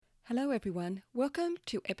Hello everyone, welcome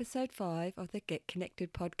to episode 5 of the Get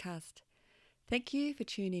Connected podcast. Thank you for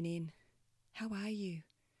tuning in. How are you?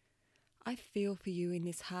 I feel for you in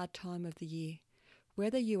this hard time of the year,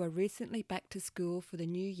 whether you are recently back to school for the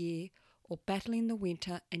new year or battling the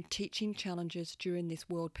winter and teaching challenges during this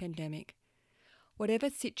world pandemic. Whatever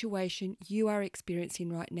situation you are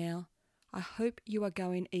experiencing right now, I hope you are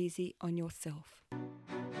going easy on yourself.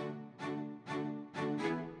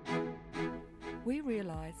 We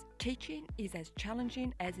realise teaching is as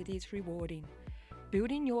challenging as it is rewarding.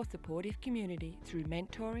 Building your supportive community through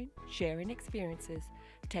mentoring, sharing experiences,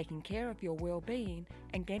 taking care of your well-being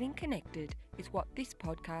and getting connected is what this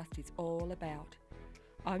podcast is all about.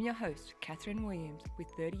 I'm your host, Catherine Williams, with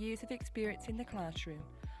 30 years of experience in the classroom.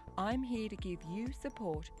 I'm here to give you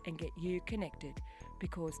support and get you connected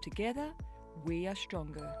because together we are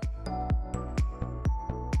stronger.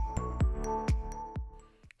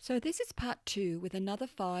 So this is part 2 with another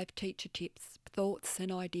 5 teacher tips, thoughts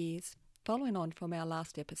and ideas following on from our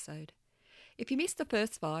last episode. If you missed the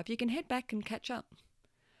first 5, you can head back and catch up.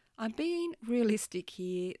 I'm being realistic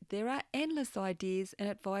here. There are endless ideas and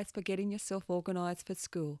advice for getting yourself organised for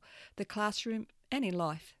school, the classroom and in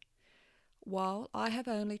life. While I have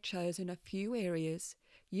only chosen a few areas,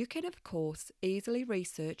 you can of course easily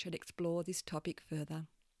research and explore this topic further.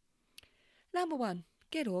 Number 1,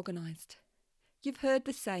 get organised. You've heard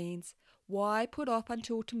the sayings, why put off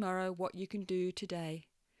until tomorrow what you can do today?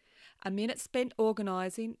 A minute spent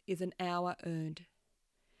organising is an hour earned.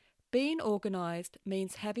 Being organised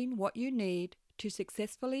means having what you need to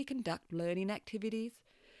successfully conduct learning activities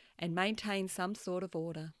and maintain some sort of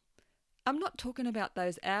order. I'm not talking about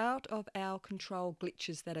those out of our control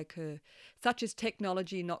glitches that occur, such as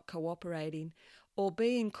technology not cooperating or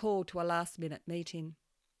being called to a last-minute meeting.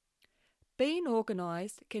 Being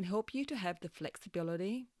organised can help you to have the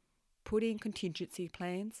flexibility, put in contingency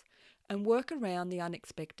plans, and work around the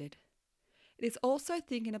unexpected. It is also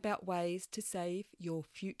thinking about ways to save your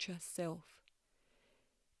future self.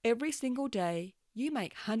 Every single day, you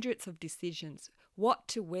make hundreds of decisions: what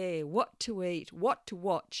to wear, what to eat, what to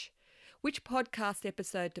watch, which podcast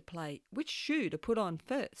episode to play, which shoe to put on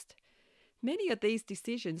first. Many of these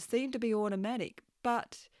decisions seem to be automatic,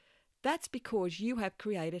 but that's because you have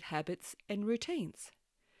created habits and routines.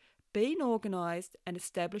 Being organised and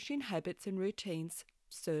establishing habits and routines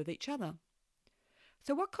serve each other.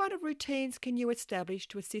 So what kind of routines can you establish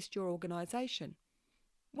to assist your organisation?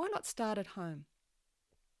 Why not start at home?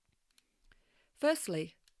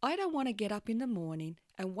 Firstly, I don't want to get up in the morning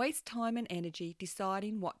and waste time and energy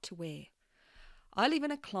deciding what to wear. I live in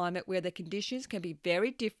a climate where the conditions can be very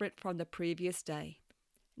different from the previous day.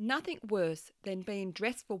 Nothing worse than being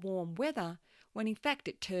dressed for warm weather when in fact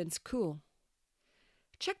it turns cool.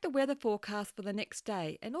 Check the weather forecast for the next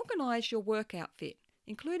day and organise your work outfit,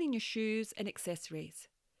 including your shoes and accessories.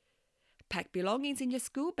 Pack belongings in your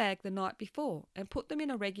school bag the night before and put them in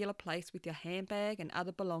a regular place with your handbag and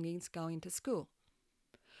other belongings going to school.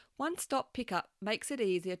 One-stop pickup makes it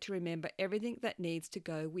easier to remember everything that needs to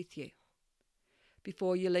go with you.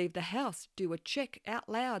 Before you leave the house, do a check out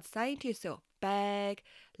loud, saying to yourself, bag,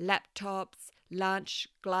 laptops, lunch,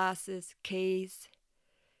 glasses, keys.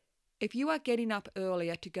 If you are getting up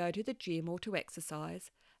earlier to go to the gym or to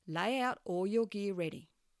exercise, lay out all your gear ready.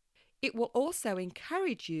 It will also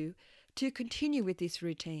encourage you to continue with this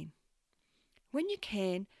routine. When you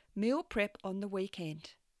can, meal prep on the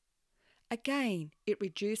weekend. Again, it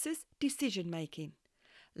reduces decision making.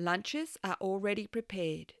 Lunches are already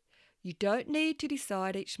prepared. You don't need to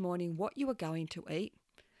decide each morning what you are going to eat.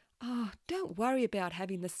 Don't worry about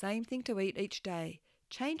having the same thing to eat each day.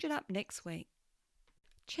 Change it up next week.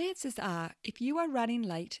 Chances are, if you are running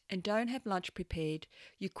late and don't have lunch prepared,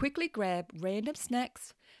 you quickly grab random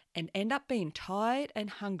snacks and end up being tired and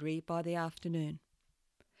hungry by the afternoon.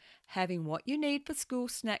 Having what you need for school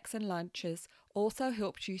snacks and lunches also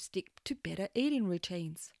helps you stick to better eating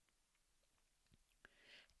routines.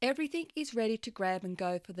 Everything is ready to grab and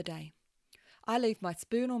go for the day. I leave my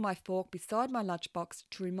spoon or my fork beside my lunchbox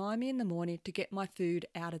to remind me in the morning to get my food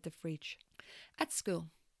out of the fridge. At school,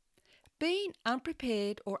 being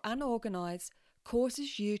unprepared or unorganised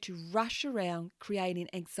causes you to rush around, creating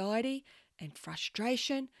anxiety and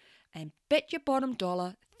frustration, and bet your bottom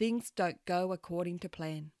dollar things don't go according to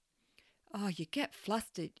plan. You get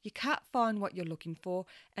flustered, you can't find what you're looking for,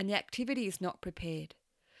 and the activity is not prepared.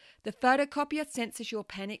 The photocopier senses your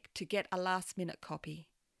panic to get a last-minute copy.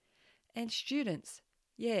 And students,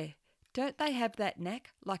 don't they have that knack,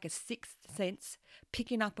 like a sixth sense,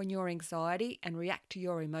 picking up on your anxiety and react to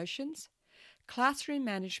your emotions? Classroom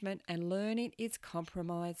management and learning is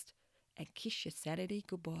compromised, and kiss your Saturday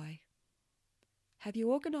goodbye. Have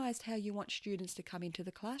you organised how you want students to come into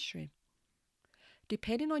the classroom?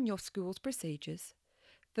 Depending on your school's procedures,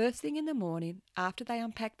 first thing in the morning, after they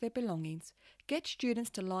unpack their belongings, get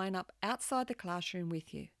students to line up outside the classroom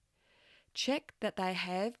with you. Check that they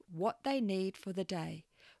have what they need for the day.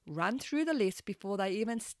 Run through the list before they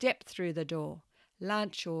even step through the door.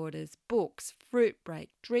 Lunch orders, books, fruit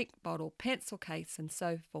break, drink bottle, pencil case, and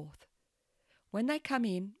so forth. When they come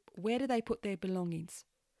in, where do they put their belongings?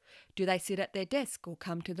 Do they sit at their desk or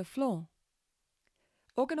come to the floor?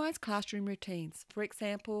 Organise classroom routines, for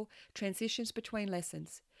example, transitions between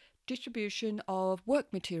lessons, distribution of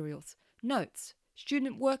work materials, notes,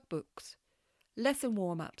 student workbooks, lesson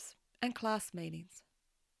warm-ups, and class meetings.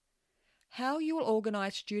 How you will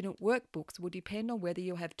organise student workbooks will depend on whether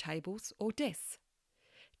you have tables or desks.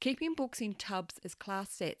 Keeping books in tubs as class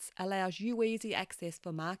sets allows you easy access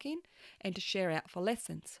for marking and to share out for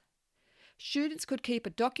lessons. Students could keep a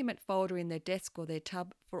document folder in their desk or their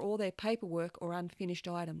tub for all their paperwork or unfinished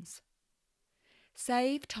items.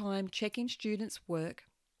 Save time checking students' work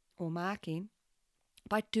or marking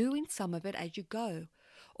by doing some of it as you go,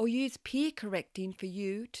 or use peer correcting for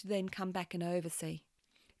you to then come back and oversee.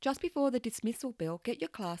 Just before the dismissal bell, get your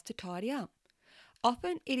class to tidy up.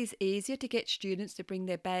 Often it is easier to get students to bring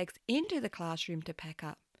their bags into the classroom to pack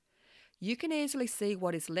up. You can easily see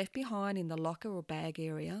what is left behind in the locker or bag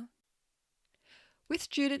area. With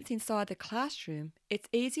students inside the classroom, it's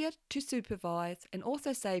easier to supervise and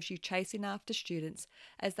also saves you chasing after students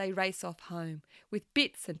as they race off home with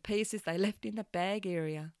bits and pieces they left in the bag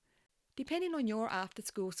area. Depending on your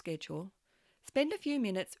after-school schedule, spend a few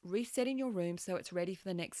minutes resetting your room so it's ready for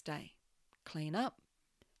the next day. Clean up,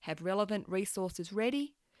 have relevant resources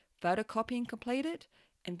ready, photocopying completed,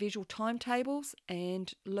 and visual timetables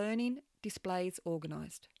and learning displays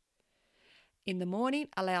organised. In the morning,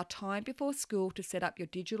 allow time before school to set up your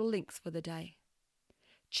digital links for the day.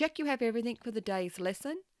 Check you have everything for the day's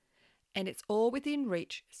lesson and it's all within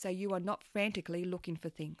reach so you are not frantically looking for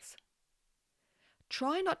things.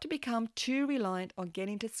 Try not to become too reliant on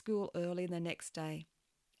getting to school early the next day,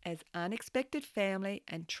 as unexpected family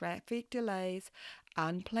and traffic delays,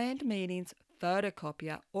 unplanned meetings,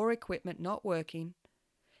 photocopier or equipment not working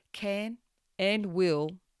can and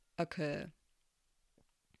will occur.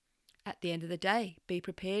 At the end of the day, be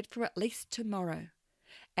prepared for at least tomorrow.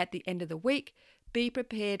 At the end of the week, be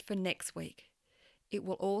prepared for next week. It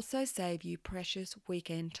will also save you precious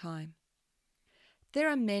weekend time. There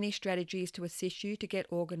are many strategies to assist you to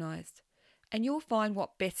get organised, and you'll find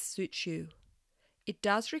what best suits you. It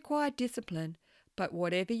does require discipline, but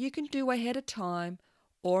whatever you can do ahead of time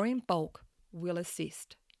or in bulk will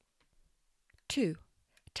assist. 2.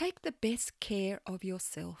 Take the best care of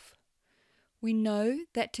yourself. We know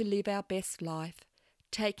that to live our best life,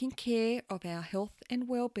 taking care of our health and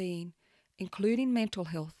well-being, including mental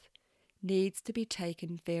health, needs to be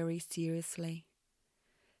taken very seriously.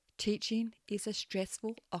 Teaching is a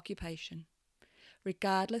stressful occupation,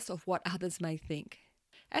 regardless of what others may think.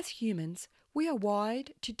 As humans, we are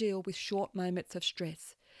wired to deal with short moments of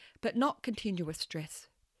stress, but not continuous stress.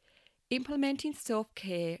 Implementing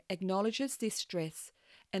self-care acknowledges this stress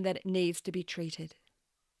and that it needs to be treated.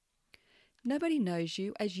 Nobody knows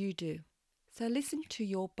you as you do, so listen to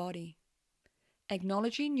your body.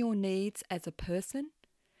 Acknowledging your needs as a person,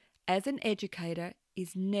 as an educator,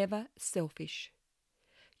 is never selfish.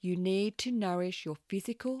 You need to nourish your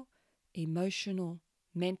physical, emotional,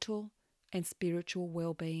 mental, and spiritual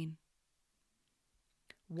well-being.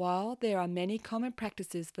 While there are many common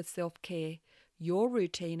practices for self-care, your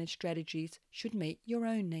routine and strategies should meet your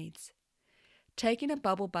own needs. Taking a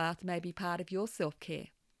bubble bath may be part of your self-care,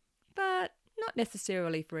 but not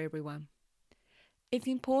necessarily for everyone. It's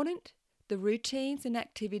important the routines and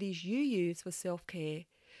activities you use for self-care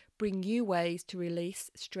bring you ways to release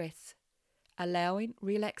stress, allowing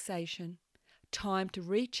relaxation, time to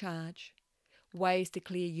recharge, ways to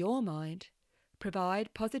clear your mind,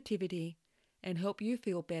 provide positivity, and help you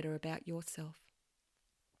feel better about yourself.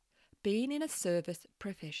 Being in a service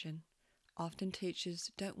profession, often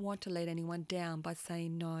teachers don't want to let anyone down by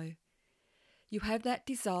saying no. You have that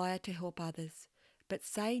desire to help others, but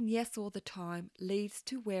saying yes all the time leads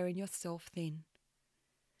to wearing yourself thin.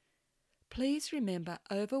 Please remember,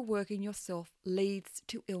 overworking yourself leads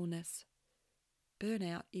to illness.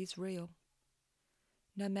 Burnout is real.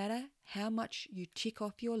 No matter how much you tick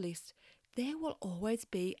off your list, there will always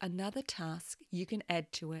be another task you can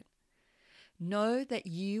add to it. Know that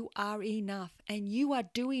you are enough and you are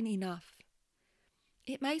doing enough.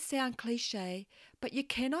 It may sound cliche, but you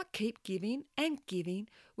cannot keep giving and giving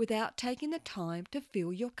without taking the time to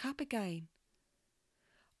fill your cup again.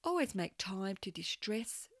 Always make time to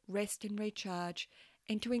distress, rest and recharge,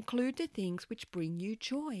 and to include the things which bring you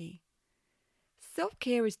joy.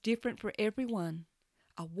 Self-care is different for everyone.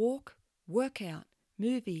 A walk, workout,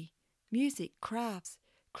 movie, music, crafts,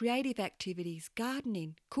 creative activities,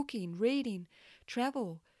 gardening, cooking, reading,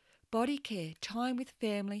 travel, body care, time with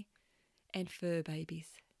family, and fur babies.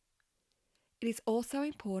 It is also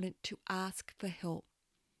important to ask for help.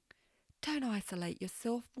 Don't isolate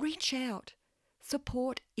yourself. Reach out.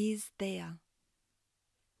 Support is there.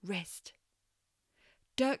 Rest.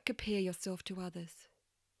 Don't compare yourself to others.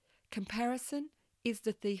 Comparison is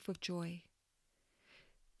the thief of joy.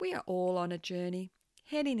 We are all on a journey,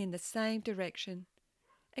 heading in the same direction,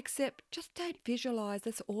 except just don't visualize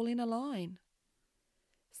us all in a line.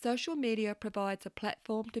 Social media provides a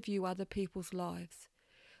platform to view other people's lives.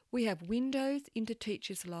 We have windows into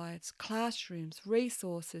teachers' lives, classrooms,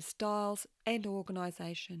 resources, styles, and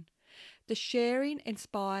organisation. The sharing,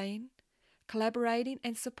 inspiring, collaborating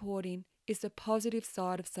and supporting is the positive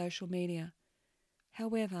side of social media.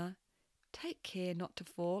 However, take care not to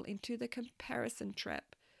fall into the comparison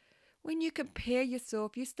trap. When you compare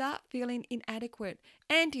yourself, you start feeling inadequate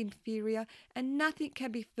and inferior, and nothing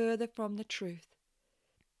can be further from the truth.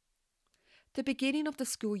 The beginning of the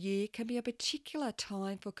school year can be a particular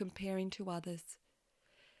time for comparing to others.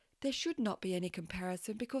 There should not be any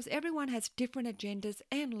comparison because everyone has different agendas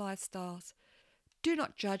and lifestyles. Do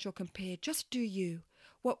not judge or compare, just do you,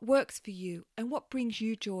 what works for you and what brings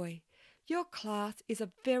you joy. Your class is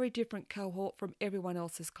a very different cohort from everyone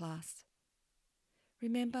else's class.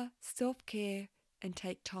 Remember self-care and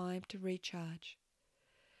take time to recharge.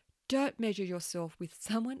 Don't measure yourself with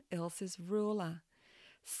someone else's ruler.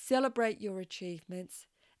 Celebrate your achievements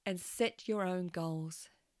and set your own goals.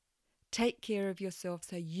 Take care of yourself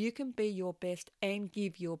so you can be your best and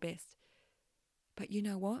give your best. But you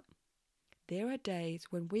know what? There are days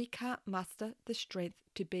when we can't muster the strength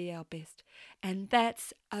to be our best, and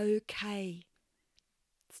that's okay.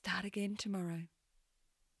 Start again tomorrow.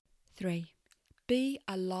 3. Be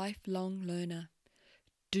a lifelong learner.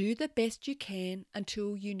 Do the best you can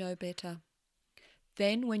until you know better.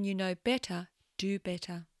 Then when you know better, do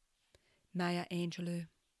better. Maya Angelou.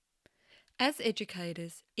 As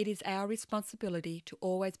educators, it is our responsibility to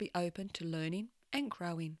always be open to learning and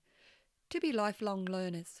growing, to be lifelong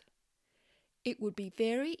learners. It would be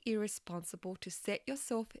very irresponsible to set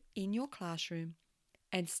yourself in your classroom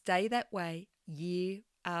and stay that way year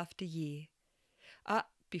after year.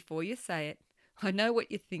 Before you say it, I know what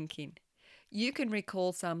you're thinking. You can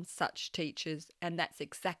recall some such teachers, and that's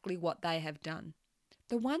exactly what they have done.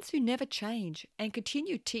 The ones who never change and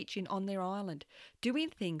continue teaching on their island, doing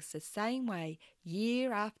things the same way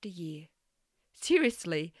year after year.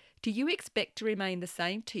 Seriously, do you expect to remain the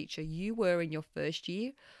same teacher you were in your first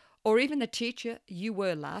year, or even the teacher you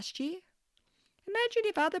were last year? Imagine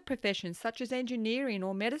if other professions such as engineering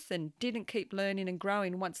or medicine didn't keep learning and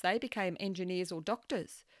growing once they became engineers or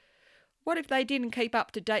doctors. What if they didn't keep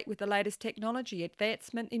up to date with the latest technology,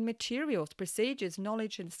 advancement in materials, procedures,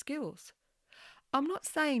 knowledge and skills? I'm not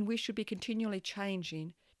saying we should be continually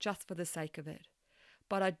changing just for the sake of it,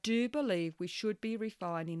 but I do believe we should be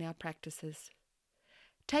refining our practices.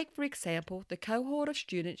 Take, for example, the cohort of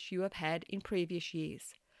students you have had in previous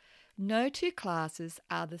years. No two classes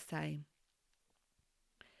are the same.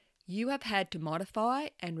 You have had to modify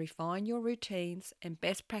and refine your routines and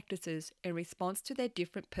best practices in response to their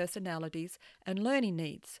different personalities and learning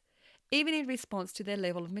needs, even in response to their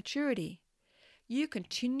level of maturity. You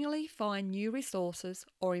continually find new resources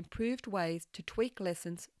or improved ways to tweak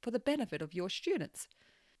lessons for the benefit of your students.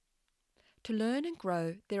 To learn and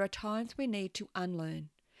grow, there are times we need to unlearn.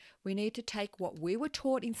 We need to take what we were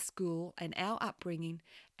taught in school and our upbringing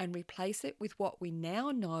and replace it with what we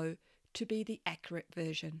now know to be the accurate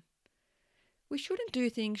version. We shouldn't do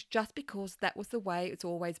things just because that was the way it's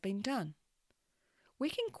always been done. We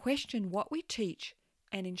can question what we teach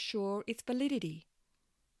and ensure its validity.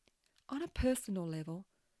 On a personal level,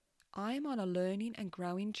 I am on a learning and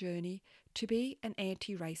growing journey to be an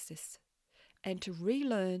anti-racist and to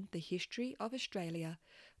relearn the history of Australia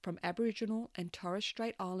from Aboriginal and Torres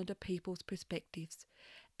Strait Islander people's perspectives,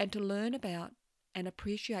 and to learn about and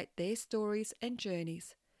appreciate their stories and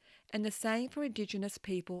journeys, and the same for Indigenous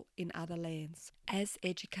people in other lands. As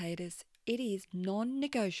educators, it is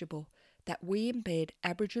non-negotiable that we embed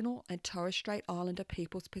Aboriginal and Torres Strait Islander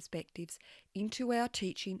people's perspectives into our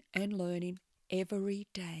teaching and learning every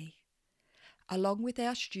day. Along with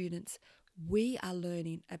our students, we are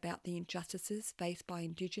learning about the injustices faced by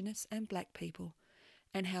Indigenous and Black people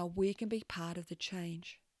and how we can be part of the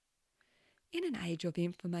change. In an age of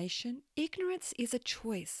information, ignorance is a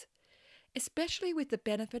choice. Especially with the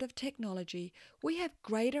benefit of technology, we have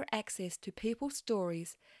greater access to people's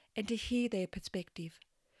stories and to hear their perspective.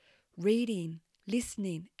 Reading,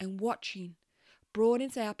 listening, and watching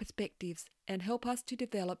broadens our perspectives and help us to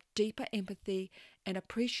develop deeper empathy and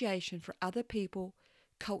appreciation for other people,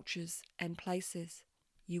 cultures, and places.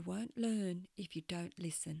 You won't learn if you don't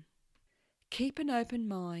listen. Keep an open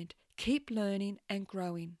mind, keep learning and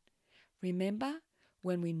growing. Remember,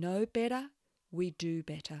 when we know better, we do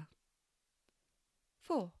better.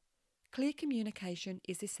 4. Clear communication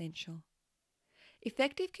is essential.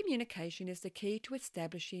 Effective communication is the key to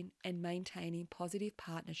establishing and maintaining positive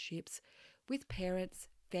partnerships with parents,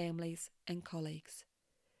 families, and colleagues.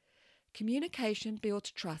 Communication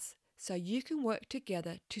builds trust so you can work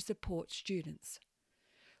together to support students.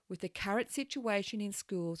 With the current situation in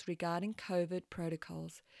schools regarding COVID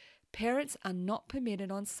protocols, parents are not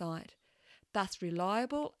permitted on site. Thus,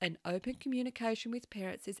 reliable and open communication with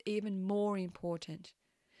parents is even more important.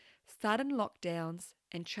 Sudden lockdowns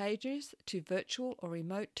and changes to virtual or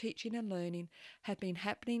remote teaching and learning have been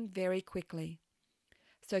happening very quickly.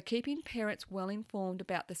 So keeping parents well informed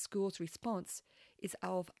about the school's response is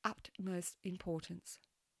of utmost importance.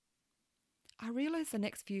 I realise the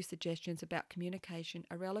next few suggestions about communication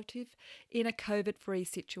are relative in a COVID-free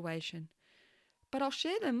situation, but I'll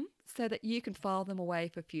share them so that you can file them away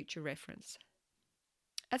for future reference.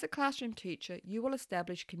 As a classroom teacher, you will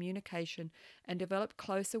establish communication and develop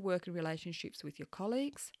closer working relationships with your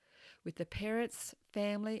colleagues, with the parents,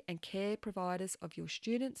 family and care providers of your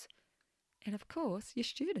students, and of course, your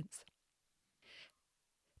students.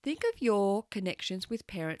 Think of your connections with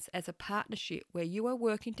parents as a partnership where you are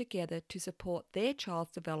working together to support their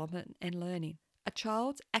child's development and learning. A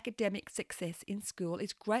child's academic success in school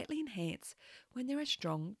is greatly enhanced when there are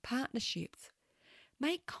strong partnerships.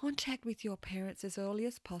 Make contact with your parents as early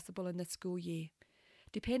as possible in the school year.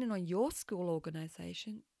 Depending on your school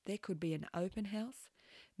organisation, there could be an open house,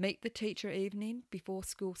 meet the teacher evening before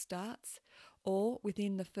school starts, or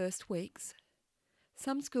within the first weeks.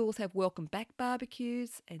 Some schools have welcome back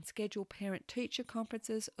barbecues and schedule parent-teacher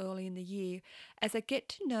conferences early in the year as they get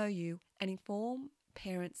to know you and inform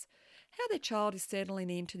parents how their child is settling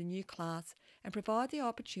into the new class and provide the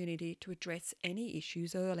opportunity to address any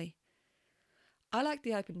issues early. I like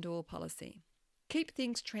the open door policy. Keep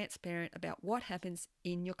things transparent about what happens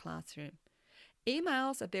in your classroom.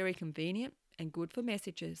 Emails are very convenient and good for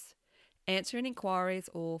messages, answering inquiries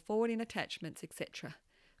or forwarding attachments, etc.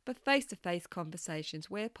 But face-to-face conversations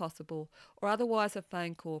where possible or otherwise a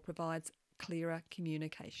phone call provides clearer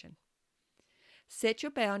communication. Set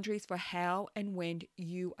your boundaries for how and when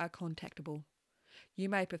you are contactable. You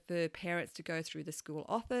may prefer parents to go through the school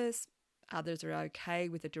office, others are okay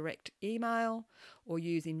with a direct email or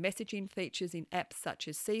using messaging features in apps such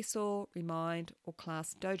as Seesaw, Remind or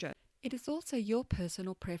Class Dojo. It is also your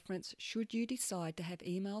personal preference should you decide to have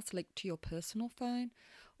emails linked to your personal phone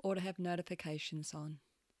or to have notifications on.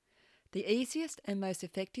 The easiest and most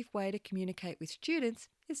effective way to communicate with students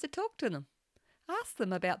is to talk to them. Ask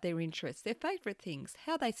them about their interests, their favourite things,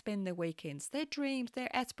 how they spend their weekends, their dreams,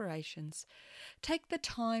 their aspirations. Take the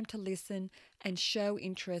time to listen and show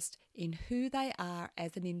interest in who they are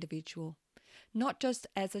as an individual, not just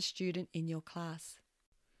as a student in your class.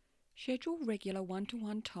 Schedule regular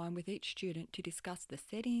one-to-one time with each student to discuss the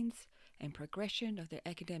settings and progression of their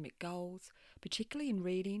academic goals, particularly in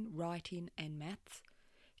reading, writing and maths.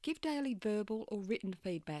 Give daily verbal or written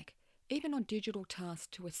feedback, even on digital tasks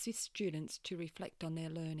to assist students to reflect on their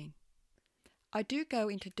learning. I do go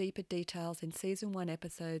into deeper details in Season 1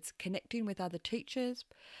 episodes, connecting with other teachers,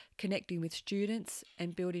 connecting with students,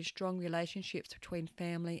 and building strong relationships between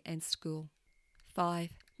family and school. 5.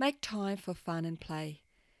 Make time for fun and play.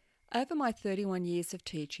 Over my 31 years of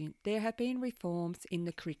teaching, there have been reforms in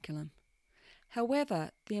the curriculum.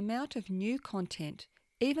 However, the amount of new content,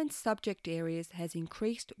 even subject areas, has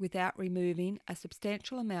increased without removing a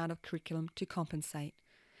substantial amount of curriculum to compensate.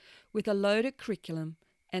 With a loaded curriculum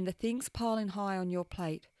and the things piling high on your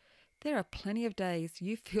plate, there are plenty of days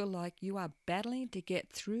you feel like you are battling to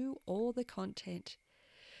get through all the content.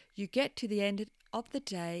 You get to the end of the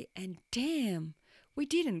day and damn, we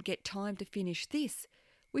didn't get time to finish this.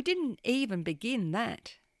 We didn't even begin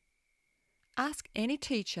that. Ask any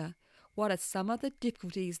teacher what are some of the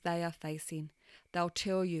difficulties they are facing. They'll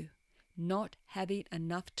tell you not having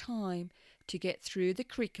enough time to get through the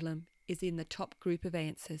curriculum is in the top group of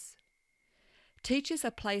answers. Teachers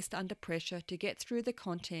are placed under pressure to get through the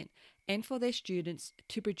content and for their students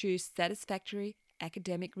to produce satisfactory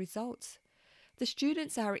academic results. The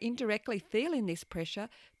students are indirectly feeling this pressure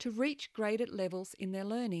to reach graded levels in their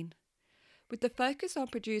learning. With the focus on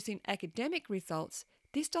producing academic results,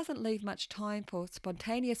 This doesn't leave much time for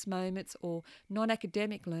spontaneous moments or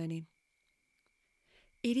non-academic learning.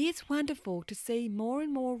 It is wonderful to see more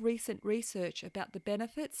and more recent research about the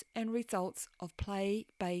benefits and results of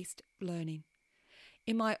play-based learning.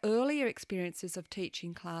 In my earlier experiences of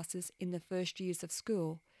teaching classes in the first years of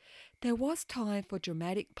school, there was time for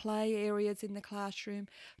dramatic play areas in the classroom,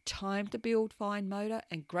 time to build fine motor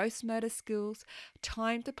and gross motor skills,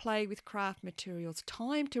 time to play with craft materials,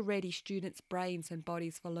 time to ready students' brains and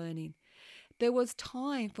bodies for learning. There was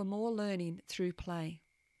time for more learning through play.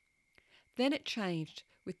 Then it changed,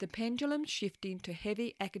 with the pendulum shifting to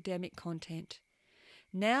heavy academic content.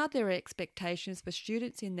 Now there are expectations for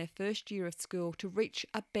students in their first year of school to reach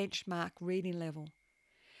a benchmark reading level.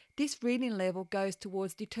 This reading level goes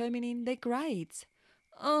towards determining their grades.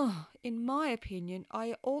 In my opinion,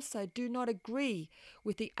 I also do not agree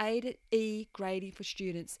with the A to E grading for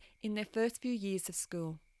students in their first few years of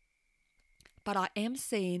school. But I am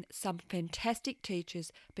seeing some fantastic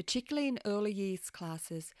teachers, particularly in early years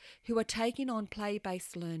classes, who are taking on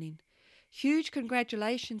play-based learning. Huge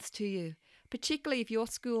congratulations to you, particularly if your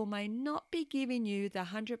school may not be giving you the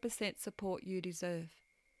 100% support you deserve.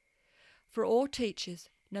 For all teachers,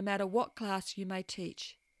 no matter what class you may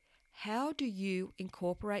teach, how do you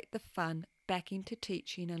incorporate the fun back into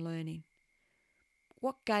teaching and learning?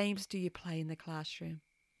 What games do you play in the classroom?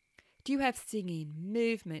 Do you have singing,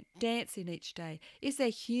 movement, dancing each day? Is there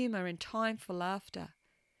humour and time for laughter?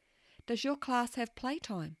 Does your class have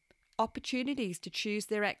playtime, opportunities to choose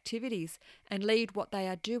their activities and lead what they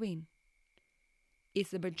are doing? Is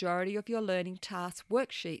the majority of your learning tasks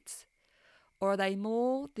worksheets, or are they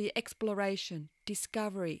more the exploration,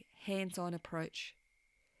 discovery, hands-on approach?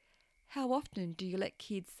 How often do you let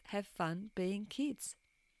kids have fun being kids?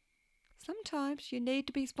 Sometimes you need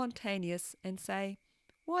to be spontaneous and say,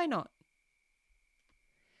 why not?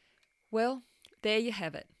 Well, there you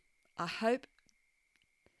have it. I hope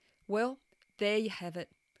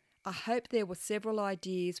there were several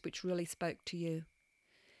ideas which really spoke to you.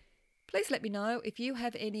 Please let me know if you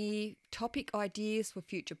have any topic ideas for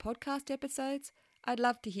future podcast episodes. I'd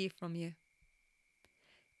love to hear from you.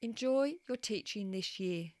 Enjoy your teaching this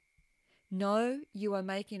year. Know you are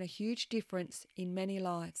making a huge difference in many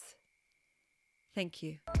lives. Thank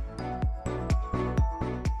you.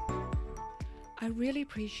 I really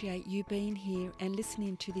appreciate you being here and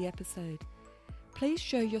listening to the episode. Please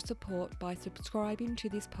show your support by subscribing to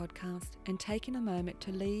this podcast and taking a moment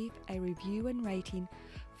to leave a review and rating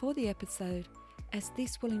for the episode, as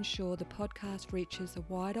this will ensure the podcast reaches a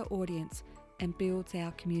wider audience and builds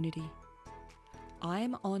our community. I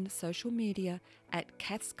am on social media at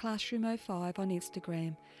Kath's Classroom 05 on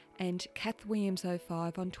Instagram and Kath Williams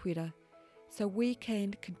 05 on Twitter, so we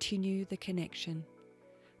can continue the connection.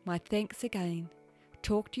 My thanks again.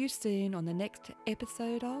 Talk to you soon on the next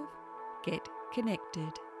episode of Get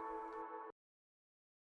Connected.